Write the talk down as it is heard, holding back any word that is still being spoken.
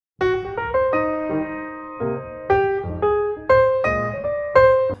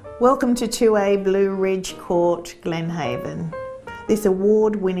Welcome to 2A Blue Ridge Court, Glenhaven. This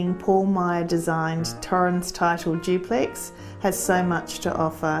award-winning Paul Meyer designed Torrens title duplex has so much to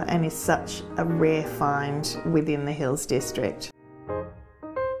offer and is such a rare find within the Hills District.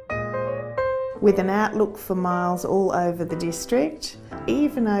 With an outlook for miles all over the district,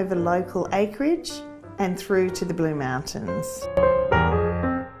 even over local acreage and through to the Blue Mountains.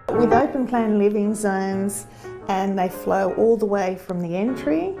 With open plan living zones, and they flow all the way from the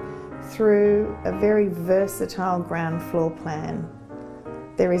entry through a very versatile ground floor plan.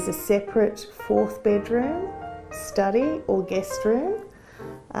 There is a separate fourth bedroom, study or guest room,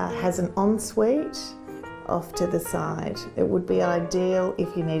 has an ensuite off to the side. It would be ideal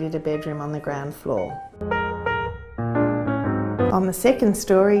if you needed a bedroom on the ground floor. On the second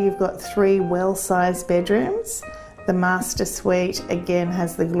story, you've got 3 well-sized bedrooms. The master suite again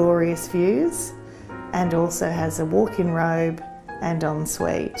has the glorious views and also has a walk-in robe and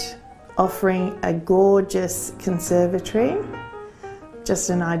ensuite, offering a gorgeous conservatory, just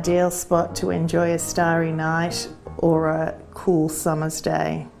an ideal spot to enjoy a starry night or a cool summer's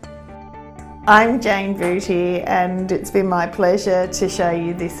day. I'm Jane Booty and it's been my pleasure to show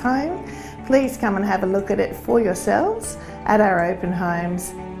you this home. Please come and have a look at it for yourselves at our open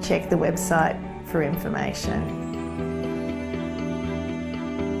homes. Check the website for information.